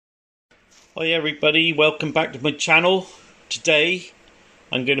Hi everybody, welcome back to my channel. Today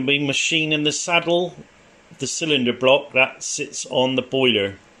I'm going to be machining the saddle of the cylinder block that sits on the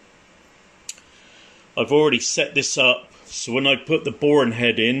boiler. I've already set this up so when I put the boring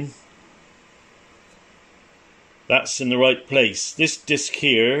head in, that's in the right place. This disc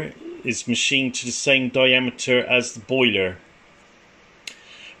here is machined to the same diameter as the boiler.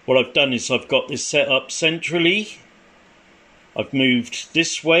 What I've done is I've got this set up centrally. I've moved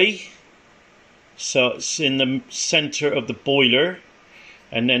this way so it's in the center of the boiler,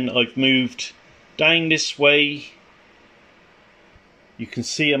 and then I've moved down this way. You can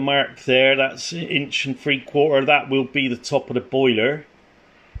see a mark there, that's 1 3/4 inches. That will be the top of the boiler.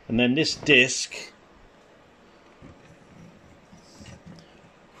 And then this disc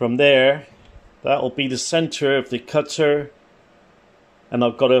from there, that will be the center of the cutter, and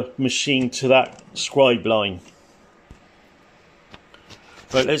I've got a machine to that scribe line.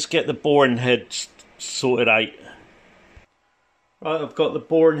 Right, let's get the boring head sorted out. Right, I've got the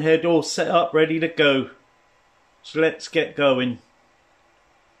boring head all set up, ready to go. So let's get going.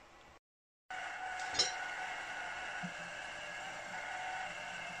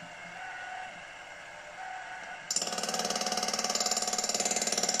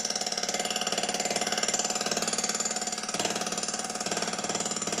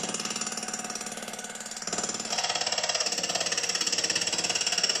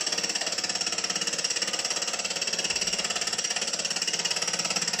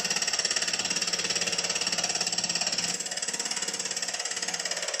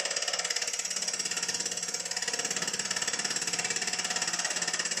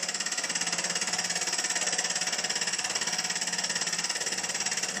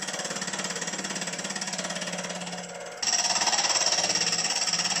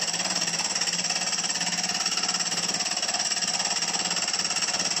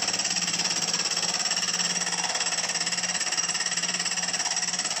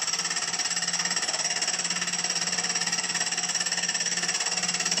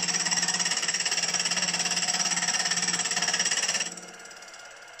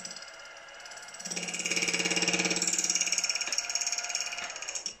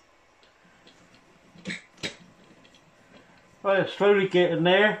 Right, I'm slowly getting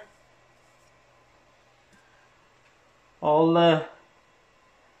there. I'll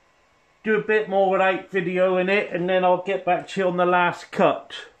do a bit more without video in it, and then I'll get back to you on the last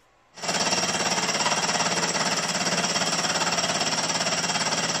cut.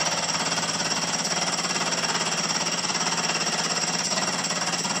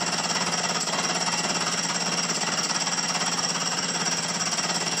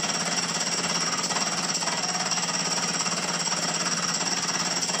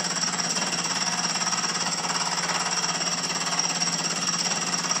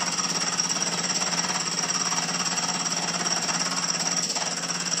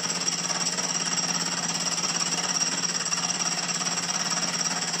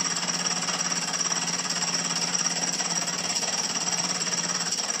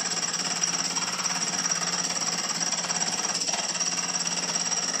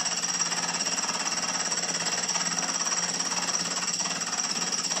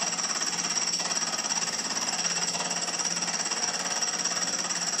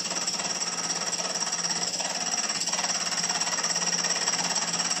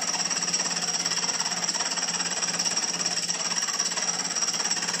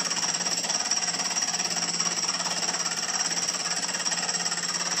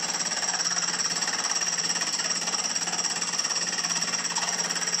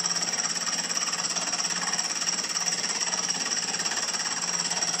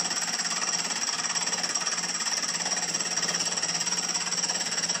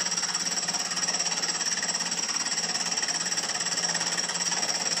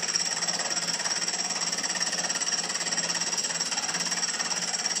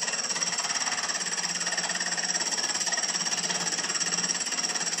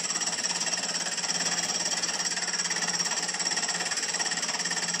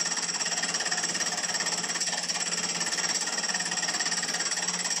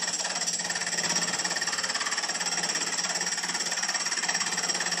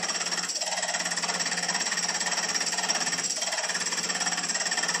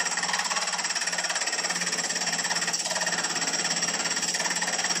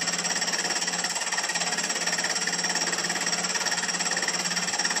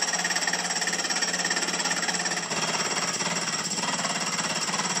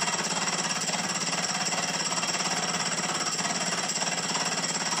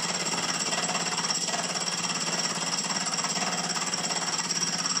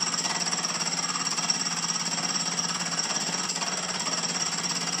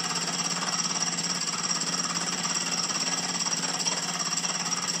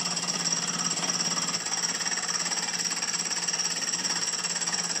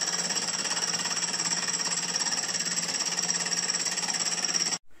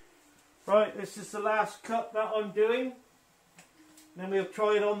 Right, this is the last cut that I'm doing. Then we'll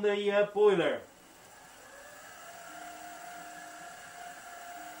try it on the boiler.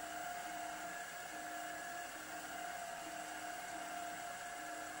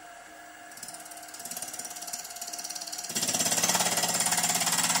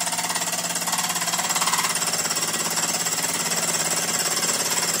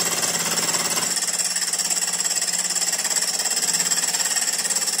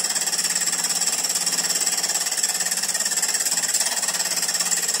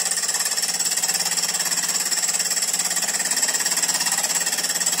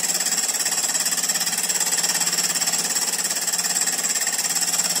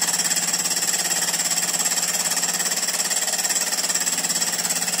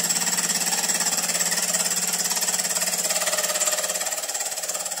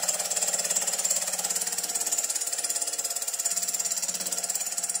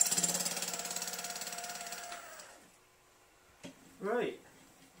 Right.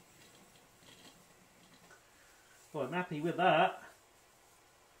 Well, I'm happy with that.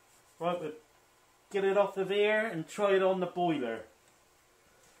 Right, we'll get it off of here and try it on the boiler.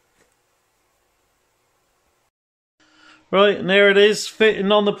 Right, and there it is,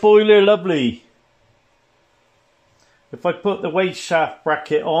 fitting on the boiler, lovely. If I put the waste shaft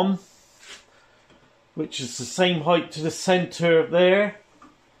bracket on, which is the same height to the centre of there,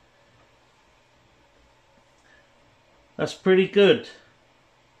 that's pretty good.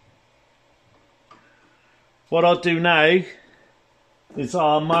 What I'll do now is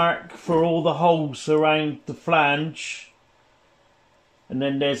I'll mark for all the holes around the flange, and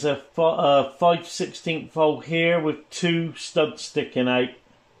then there's a 5/16 hole here with 2 studs sticking out.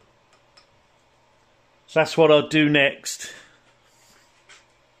 So that's what I'll do next.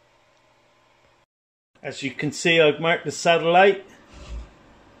 As you can see, I've marked the saddle out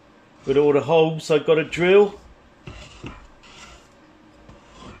with all the holes I've got to drill.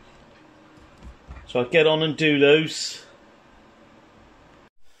 So I'll get on and do those.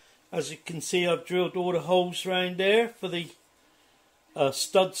 As you can see, I've drilled all the holes around there for the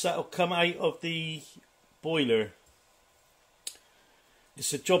studs that will come out of the boiler.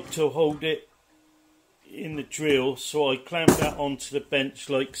 It's a job to hold it in the drill, so I clamped that onto the bench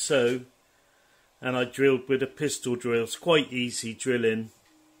like so, and I drilled with a pistol drill. It's quite easy drilling.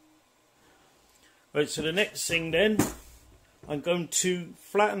 Right, so the next thing then, I'm going to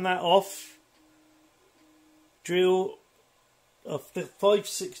flatten that off. Drill a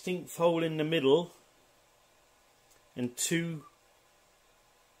 5/16 hole in the middle and 2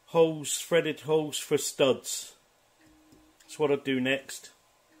 holes, threaded holes for studs. That's what I'll do next.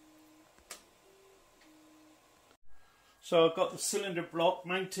 So I've got the cylinder block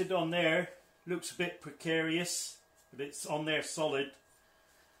mounted on there. Looks a bit precarious, but it's on there solid.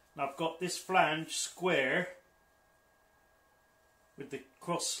 And I've got this flange square with the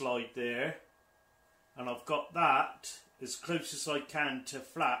cross slide there. And I've got that as close as I can to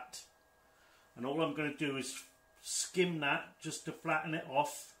flat, and all I'm going to do is skim that just to flatten it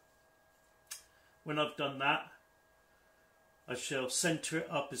off. When I've done that, I shall centre it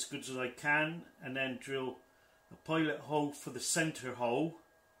up as good as I can, and then drill a pilot hole for the centre hole,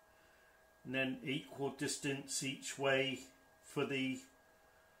 and then equal distance each way for the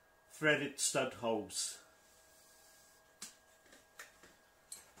threaded stud holes.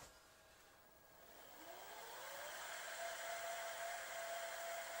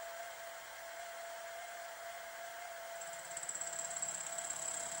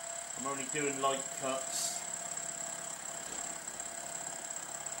 I'm only doing light cuts.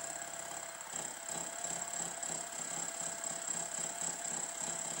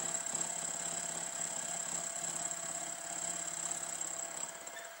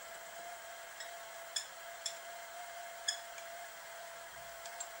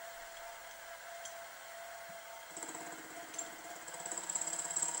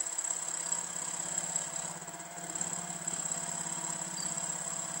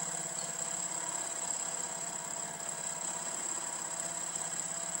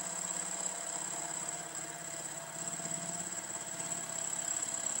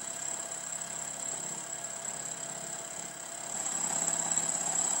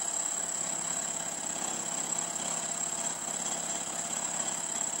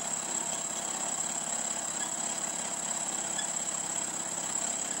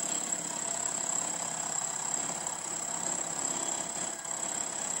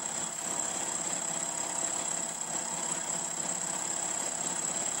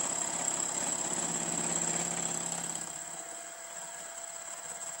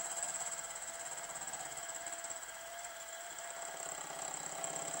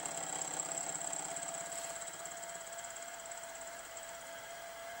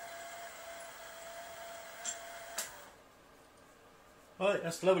 Right,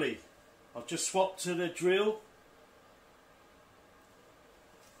 that's lovely. I've just swapped to the drill.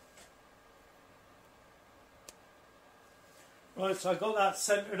 Right, so I got that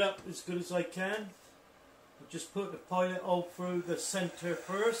centred up as good as I can. I'll just put the pilot hole through the centre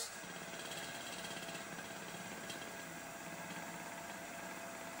first.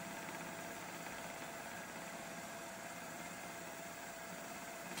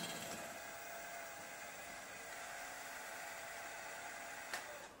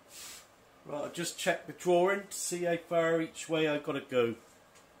 Right, I'll just check the drawing to see how far each way I've got to go.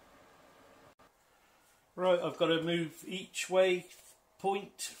 Right, I've got to move each way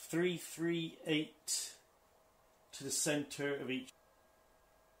 0.338 to the centre of each.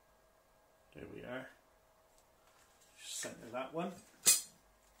 There we are. Just centre that one.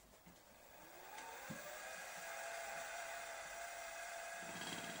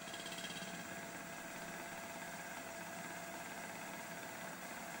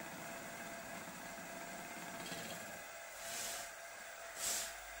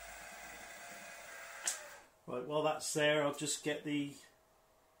 Right, while that's there, I'll just get the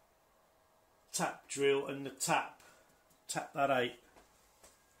tap drill and the tap that out.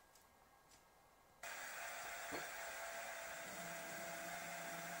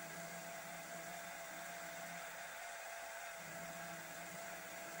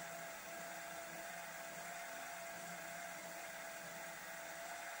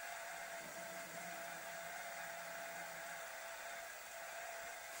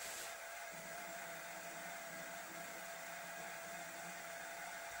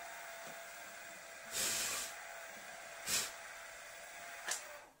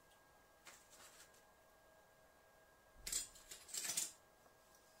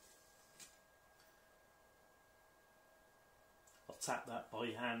 Tap that by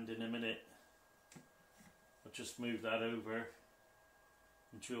hand in a minute. I'll just move that over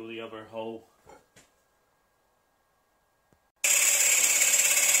and drill the other hole.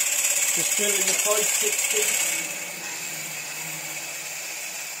 Just drilling the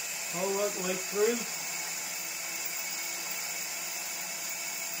 5/16 hole right the way through.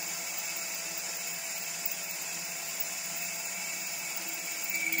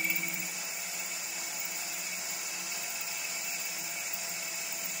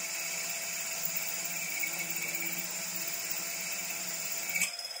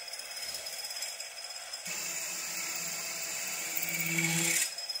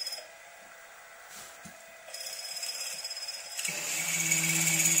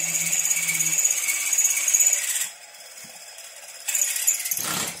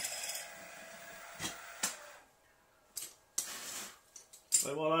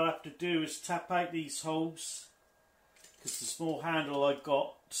 So what I'll have to do is tap out these holes because the small handle I've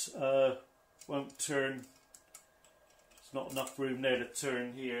got won't turn. There's not enough room there to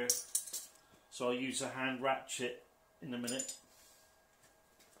turn here, so I'll use a hand ratchet in a minute.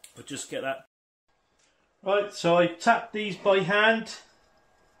 I'll just get that. Right, so I tapped these by hand.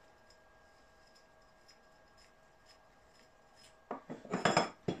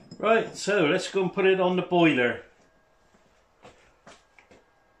 Right, so let's go and put it on the boiler.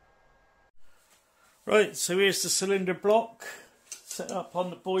 Right, so here's the cylinder block set up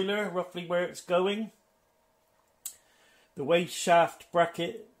on the boiler, roughly where it's going. The waste shaft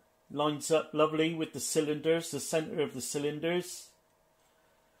bracket lines up lovely with the cylinders, the centre of the cylinders.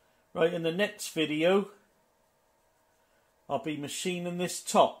 Right, in the next video, I'll be machining this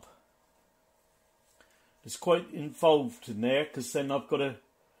top. It's quite involved in there because then I've got to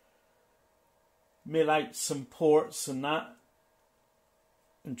mill out some ports and that,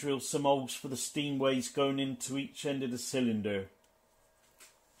 and drill some holes for the steamways going into each end of the cylinder.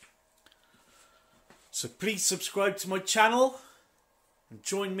 So please subscribe to my channel and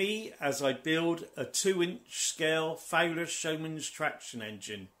join me as I build a 2-inch scale Fowler Showman's traction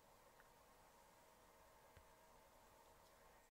engine.